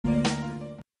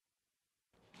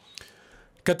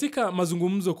Katika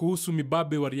mazungumzo kuhusu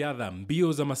mibabe wa riadha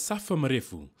mbio za masafa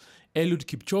marefu, Eliud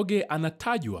Kipchoge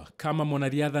anatajwa kama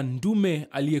mwanariadha ndume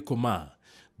aliyekomaa,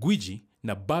 gwiji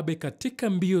na babe katika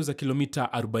mbio za kilomita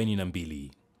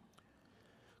 42.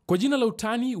 Kwa jina la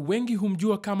utani, wengi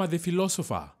humjua kama The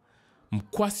Philosopher,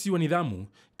 mkwasi wa nidhamu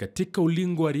katika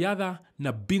ulingo wa riadha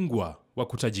na bingwa wa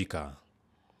kutajika.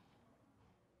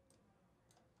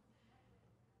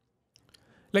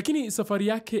 Lakini safari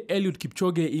yake Eliud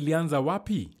Kipchoge ilianza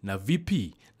wapi na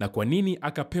vipi, na kwa nini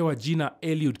akapewa jina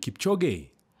Eliud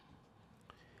Kipchoge?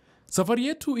 Safari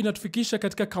yetu inatufikisha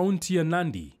katika kaunti ya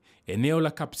Nandi, eneo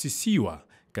la Kapsisiwa,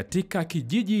 katika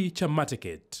kijiji cha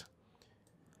Mateket.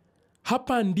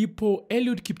 Hapa ndipo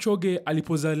Eliud Kipchoge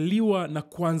alipozaliwa na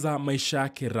kuanza maisha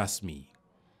yake rasmi.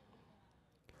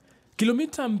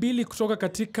 Kilomita 2 kutoka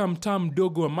katika mtaa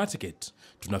mdogo wa Mateket,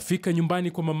 tunafika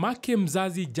nyumbani kwa mamake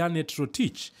mzazi Janet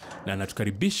Rotich, na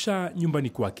anatukaribisha nyumbani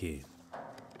kwake.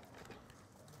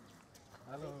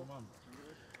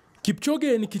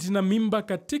 Kipchoge ni kitina mimba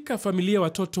katika familia ya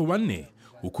watoto 4,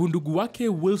 huku ndugu wake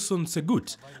Wilson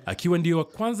Segut akiwa ndiye wa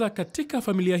kwanza katika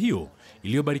familia hiyo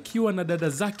iliyobarikiwa na dada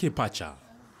zake pacha.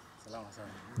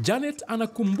 Janet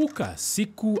anakumbuka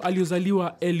siku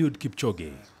aliyozaliwa Eliud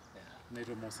Kipchoge.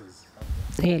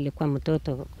 Alikuwa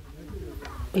mtoto,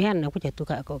 anakuja tu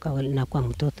na kuwa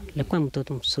mtoto. Alikuwa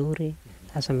mtoto mzuri.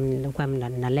 Sasa nilikuwa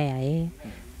nalea yeye.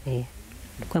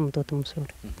 Alikuwa mtoto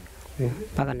mzuri.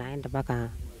 Paka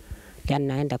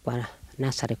naenda kwa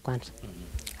nursery kwanza.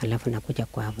 Alafu nakuja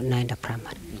naenda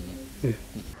primary.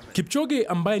 Kipchoge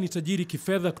ambaye ni tajiri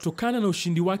kifedha kutokana na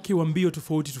ushindi wake wa mbio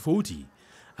tofauti tofauti,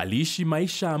 aliishi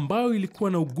maisha ambayo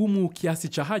ilikuwa na ugumu kiasi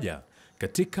cha haja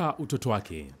katika utoto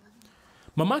wake.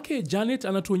 Mamake Janet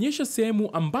anatuonyesha sehemu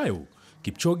ambayo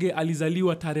Kipchoge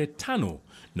alizaliwa tarehe 5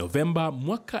 Novemba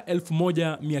mwaka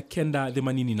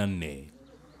 1984.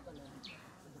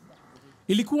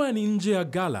 Ilikuwa ni nje ya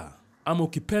gala ama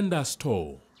ukipenda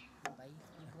store.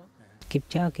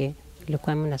 Kipchoge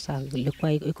ilikuwa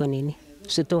iko nini?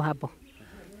 Store hapo.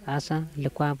 Sasa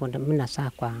ilikuwa hapo mimi saa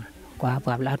kwa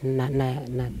hapo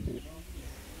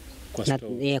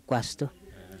kwa store.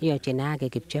 Hiyo jina yake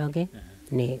Kipchoge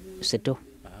ni Sito,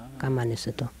 kama ni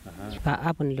Sito.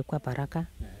 Hapo nilikuwa Baraka,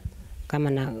 kama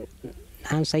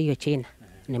naanza hiyo China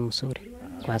ni mzuri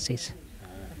kwa sisi.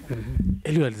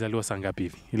 Eliud alizaliwa saa ngapi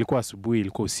hivi? Ilikuwa asubuhi,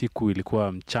 ilikuwa usiku,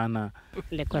 ilikuwa mchana?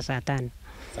 Ilikuwa saa 5.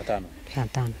 Saa 5? Saa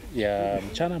 5. Ya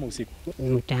mchana ama usiku?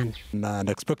 Mchana.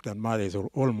 Unexpected marriage or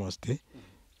almost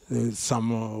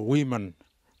some women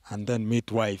and then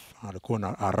midwife are going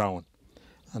around.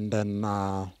 And then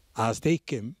as they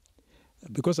came,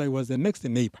 because I was the next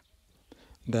neighbor,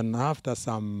 then after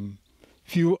some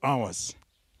few hours,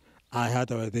 I had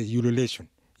the ululation.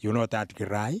 You know that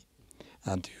cry,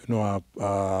 and you know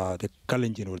the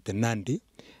Kalenjin or the Nandi,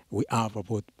 we have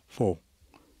about 4.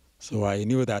 So I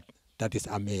knew that is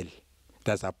a male,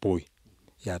 that's a boy.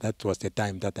 Yeah, that was the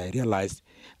time that I realized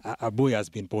a boy has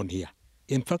been born here.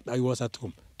 In fact, I was at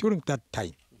home during that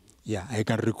time. Yeah, I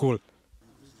can recall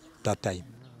that time.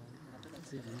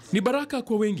 Ni baraka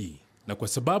kwa wengi, na kwa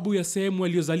sababu ya sehemu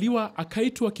aliyozaliwa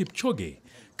akaitwa Kipchoge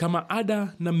kama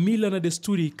ada na mila na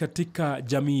desturi katika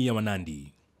jamii ya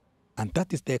Wanandi. And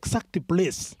that is the exact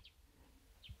place.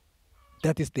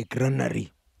 That is the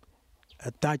granary.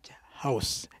 That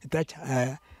house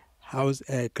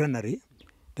granary,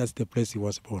 that's the place he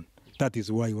was born. That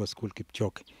is why he was called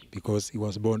Kipchoge, because he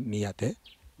was born near the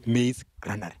maize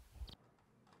granary.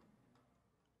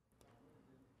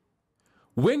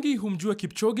 Wengi humjua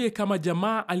Kipchoge kama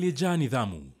jamaa aliyejaa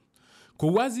nidhamu.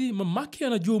 Kwa wazi, mamake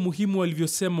anajua umuhimu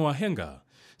alivyosema wahenga,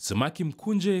 samaki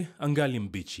mkunje angali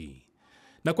mbichi.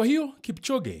 Na kwa hiyo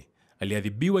Kipchoge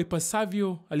aliadhibiwa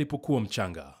ipasavyo alipokuwa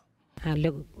mchanga.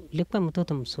 Alikuwa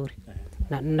mtoto mzuri.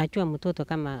 Najua mtoto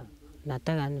kama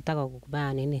nataka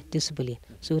kukubaa nini discipline.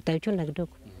 So utachuna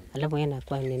kidogo. Alafu yeye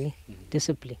kwa nini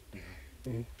discipline.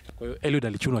 Kwa hiyo Eliud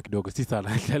alichunwa kidogo, si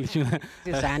sana. Alichuna.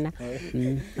 Si sana.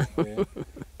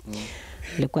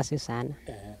 Ilikuwa si sana.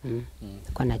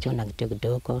 Kwa nachuna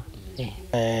kidogo.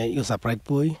 He was a bright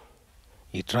boy.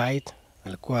 He tried.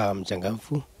 Alikuwa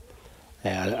mchangamfu.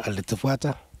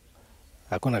 Alitufuata.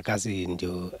 Hakuna kazi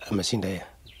ndio ameshinda yeye.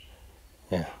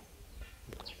 Yeah.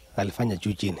 Alifanya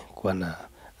juu chini kwa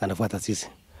anafuata sisi.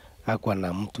 Hakuwa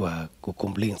na mtu wa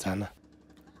kucomplain sana.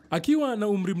 Akiwa na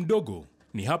umri mdogo,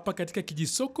 ni hapa katika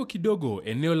kijisoko kidogo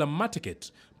eneo la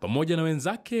Mateket, pamoja na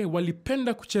wenzake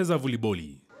walipenda kucheza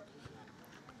voliboli.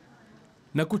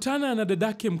 Nakutana na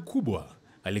dadake mkubwa,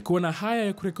 alikuwa na haya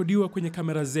ya kurekodiwa kwenye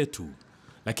kamera zetu.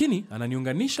 Lakini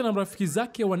ananiunganisha na marafiki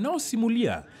zake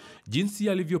wanaosimulia jinsi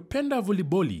alivyopenda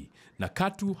voliboli na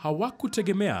katu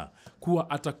hawakutegemea kuwa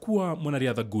atakuwa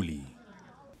mwanariadha guli.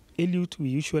 Eliud,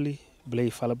 we usually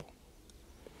play fallible.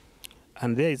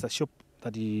 And there is a shop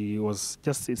that he was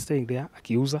just staying there,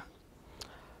 akiuza.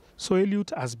 So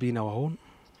Eliud has been our own.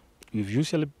 We've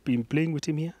usually been playing with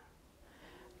him here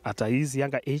at his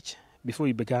younger age before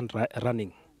he began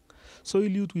running. So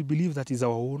Eliud, we believe that is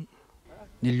our own.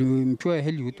 Nilimchua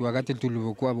Eliud wakati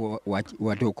tulivyokuwa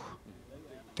wadogo.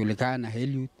 Tulikaa na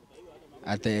Eliud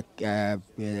at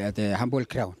the humble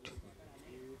ground.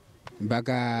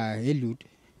 Mpaka Eliud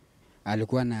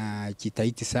alikuwa na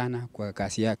jitahidi sana kwa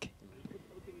kazi yake.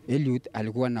 Eliud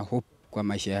alikuwa na hope kwa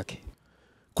maisha yake.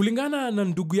 Kulingana na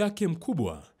ndugu yake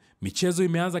mkubwa, michezo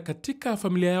imeanza katika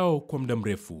familia yao kwa muda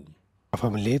mrefu.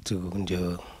 Familia yetu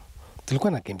ndio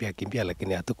tulikuwa nakimbia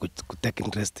lakini hatukutake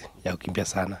interest ya kukimbia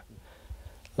sana.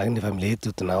 Lakini familia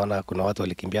yetu tunaona kuna watu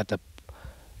walikimbia hata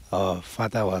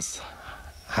father was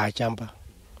high jumper.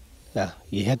 Yeah,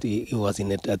 he was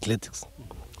in athletics.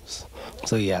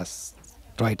 So he has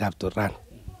tried up to run.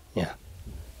 Yeah.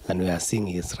 And we are seeing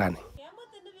he is running.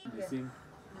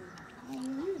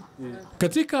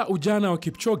 Katika ujana wa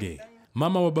Kipchoge,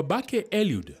 mama wa babake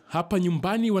Eliud, hapa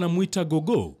nyumbani wanamuita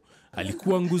Gogo,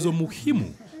 alikuwa nguzo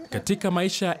muhimu katika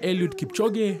maisha ya Eliud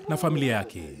Kipchoge na familia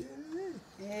yake.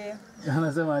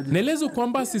 Naelezo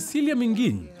kwamba Cecilia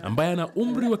Minginyi, ambaye ana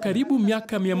umri wa karibu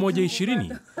miaka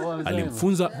 120,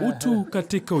 alimfunza utu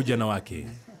katika ujana wake.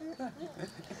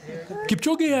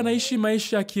 Kipchoge anaishi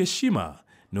maisha ya kiheshima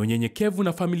na unyenyekevu,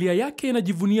 na familia yake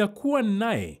inajivunia kuwa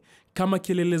naye kama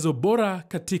kielelezo bora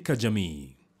katika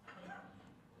jamii.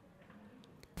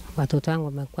 Watoto wangu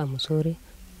wamekuwa mzuri.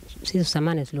 Sisi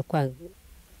zamani tulikuwa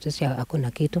sisi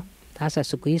hakuna kitu. Sasa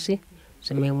siku hizi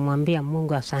nimemwambia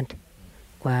Mungu asante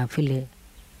kwa vile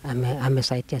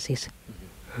amesaidia sisi.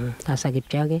 Sasa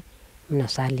Kipchoge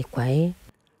mnasali kwa yeye.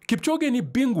 Kipchoge ni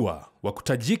bingwa wa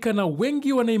kutajika na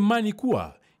wengi wana imani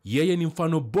kuwa yeye ni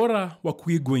mfano bora wa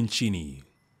kuigwa nchini.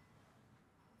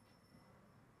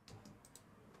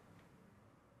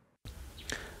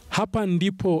 Hapa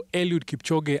ndipo Eliud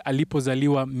Kipchoge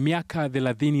alipozaliwa miaka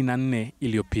 34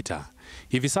 iliyopita.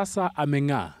 Hivi sasa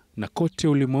ameng'aa na kote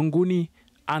ulimwenguni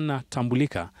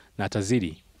anatambulika na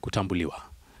atazidi kutambuliwa.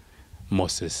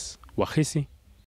 Moses Wahisi,